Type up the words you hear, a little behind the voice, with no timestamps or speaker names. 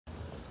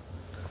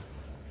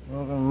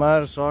Welcome to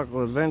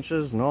Motorcycle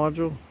Adventures,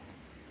 Nigel.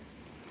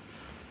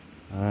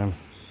 Have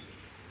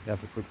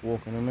a quick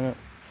walk in a minute.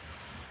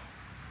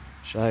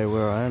 Show you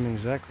where I am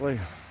exactly.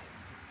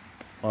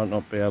 Might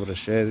not be able to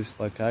share this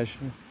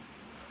location.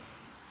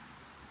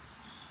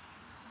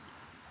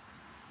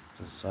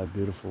 It's so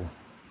beautiful.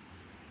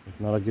 If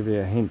not, I'll give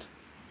you a hint.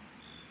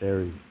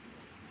 Very.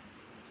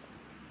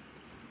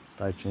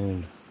 Stay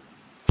tuned.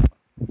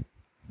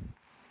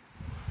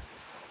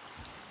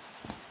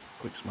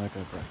 Quick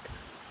smoker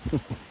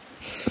break.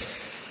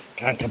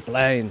 Can't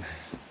complain.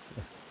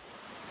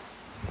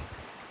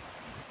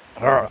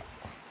 Alright.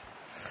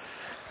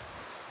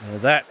 Now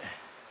that,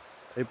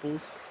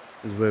 peoples,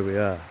 is where we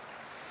are.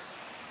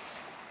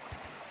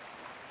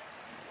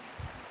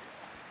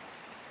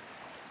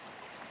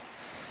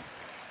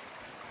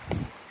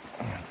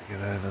 I have to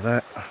get over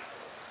that.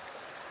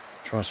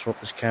 Try and swap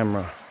this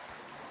camera.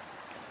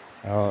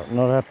 Alright,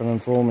 not happening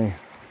for me.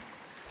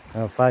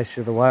 I'll face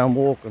you the way I'm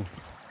walking.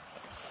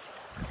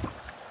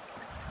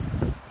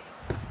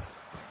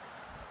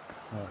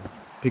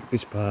 Pick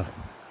this path.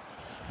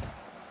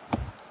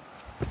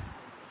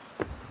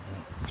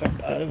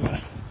 Jump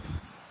over.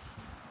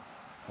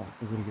 Oh,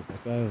 we've got to get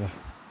back over.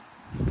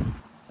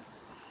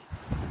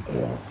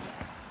 Oh.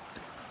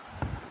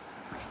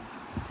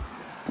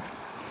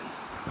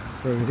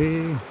 Through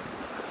here.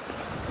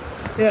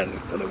 Out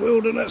into the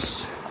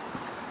wilderness.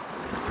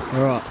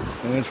 Alright,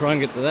 I'm going to try and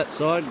get to that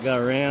side, go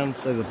around,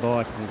 see the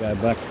bike and go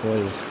back,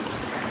 please.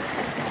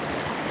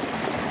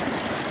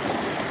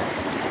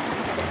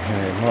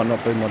 Yeah, it might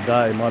not be my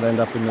day, might end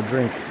up in the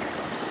drink.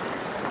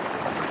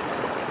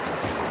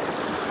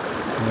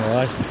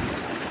 Anyway,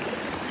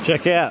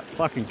 check out,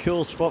 fucking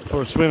cool spot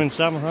for a swim in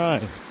summer, eh?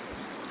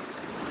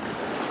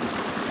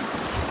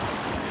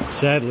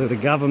 Sadly, the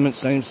government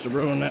seems to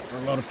ruin that for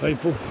a lot of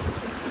people.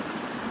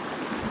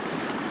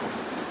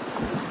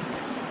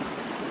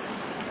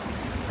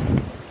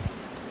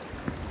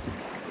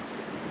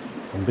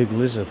 And big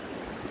lizard.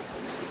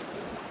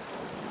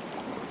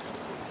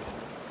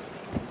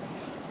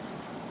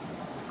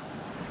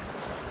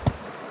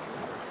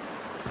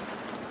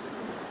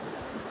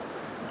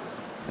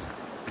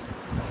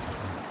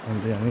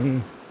 And down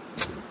here,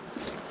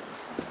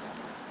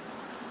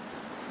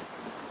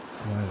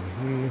 and over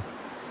here,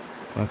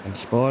 fucking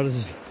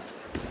spiders,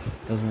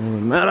 doesn't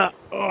really matter.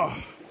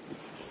 Oh.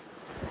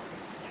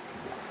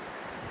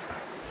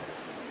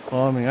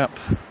 Climbing up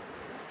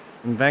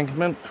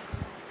embankment,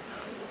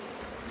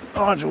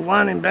 Nigel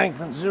 1,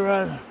 embankment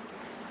 0.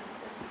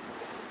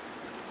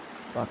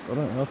 Fuck,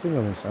 I think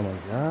I'm in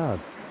someone's yard.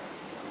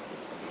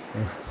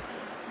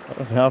 I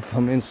don't know if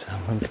I'm in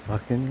someone's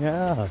fucking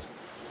yard.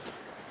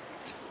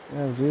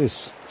 How's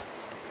this?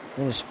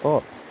 What a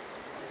spot.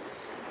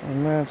 What a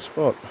mad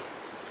spot.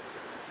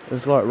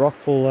 There's like rock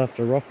pool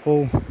after rock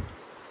pool. If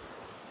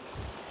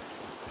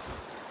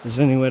there's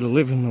anywhere to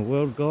live in the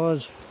world,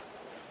 guys,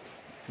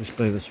 this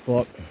be the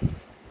spot.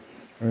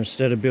 Or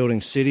instead of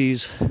building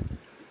cities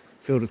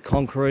filled with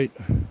concrete,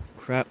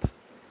 crap,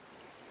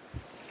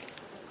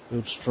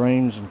 build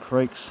streams and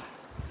creeks.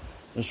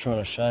 Just trying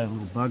to show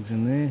little bugs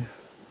in there.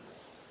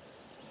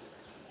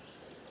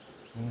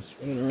 And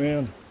swimming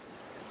around.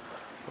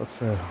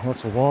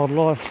 What's a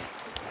wildlife?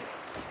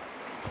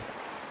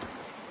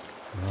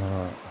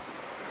 Alright.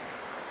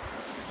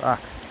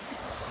 Fuck.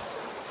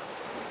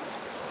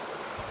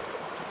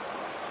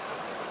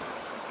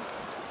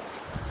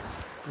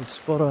 Good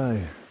spot, eh?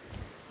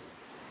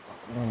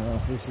 I don't know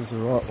if this is the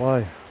right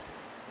way.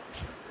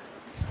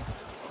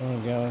 I'm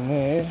gonna go in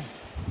there.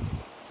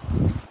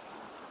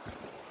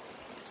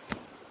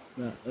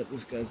 No, that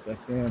just goes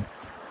back down.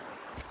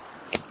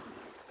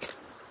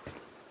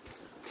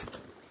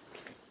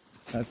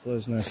 Hopefully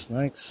there's no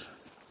snakes.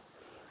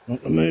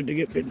 Not in the mood to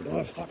get bitten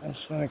by a fucking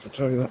snake, I'll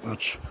tell you that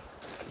much.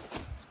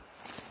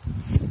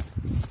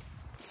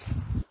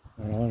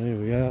 Alright, here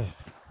we go.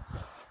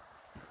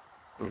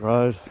 The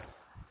road.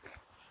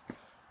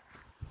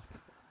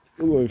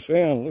 Look what we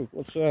found, look,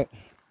 what's that?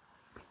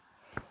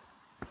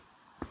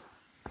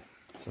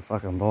 It's a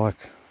fucking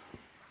bike.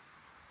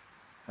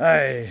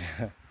 Hey!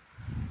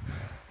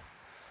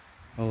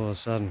 All of a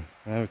sudden,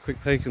 have a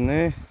quick peek in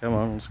there. Come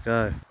on, let's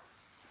go.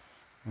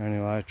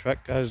 Anyway,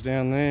 track goes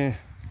down there.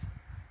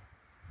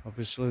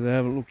 Obviously they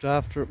haven't looked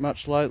after it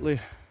much lately.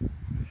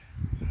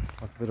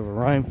 Like a bit of a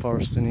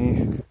rainforest in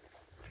here.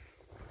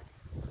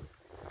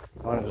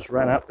 Kind of just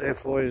ran up there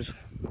for you. Just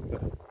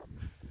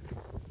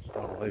don't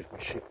want to leave my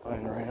shit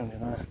laying around, you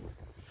know.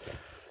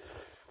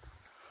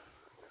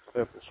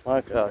 Purple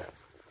smoko.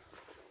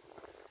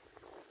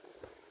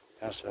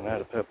 Can't say no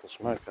to purple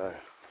smoko.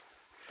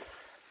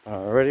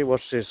 Alright, ready?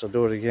 Watch this, I'll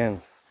do it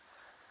again.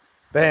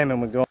 Bam,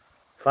 and we're gone.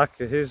 Fuck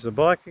you, here's the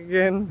bike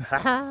again.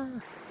 Haha.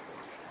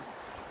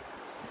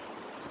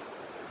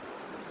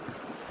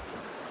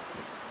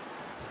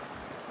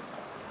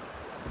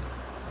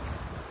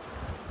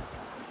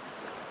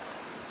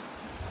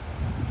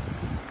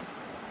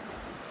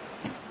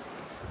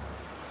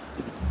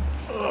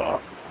 Oh,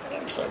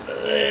 what's under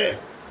there?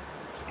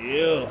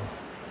 Yeah.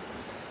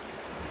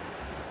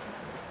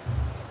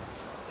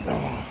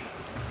 Oh.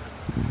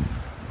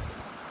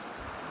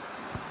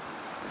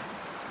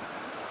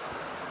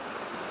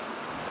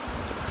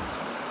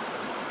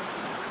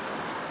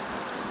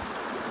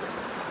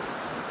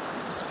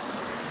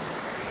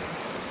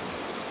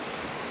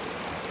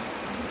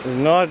 This is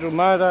Nigel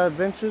Moto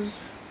Adventures.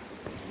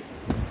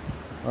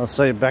 I'll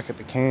see you back at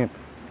the camp.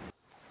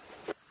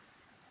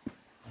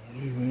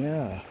 Here we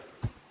are.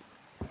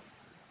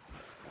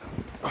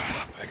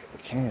 Back at the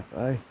camp,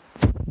 eh?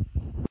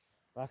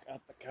 Back at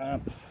the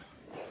camp.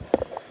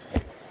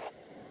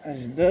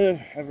 As you do,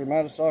 every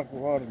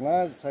motorcycle rider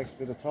knows it takes a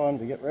bit of time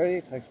to get ready,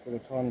 it takes a bit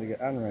of time to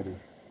get unready.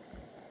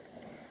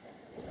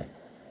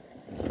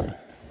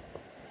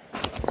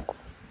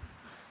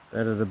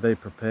 Better to be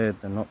prepared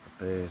than not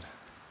prepared.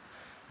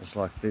 Just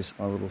like this,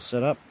 my little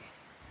setup.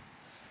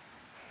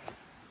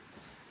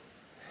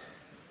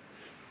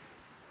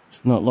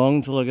 It's not long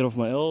until I get off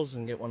my L's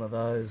and get one of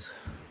those.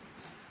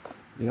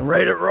 You can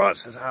read it right,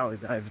 says Harley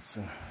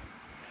Davidson.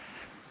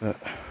 But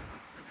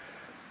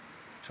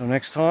till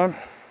next time,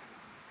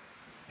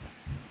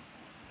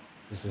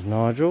 this is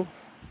Nigel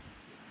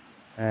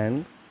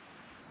and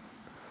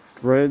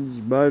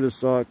Fred's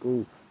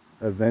Motorcycle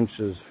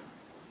Adventures.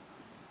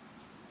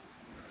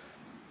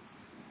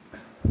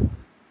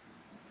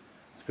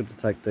 It's good to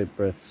take deep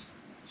breaths.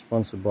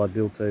 Sponsored by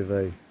Dill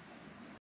TV.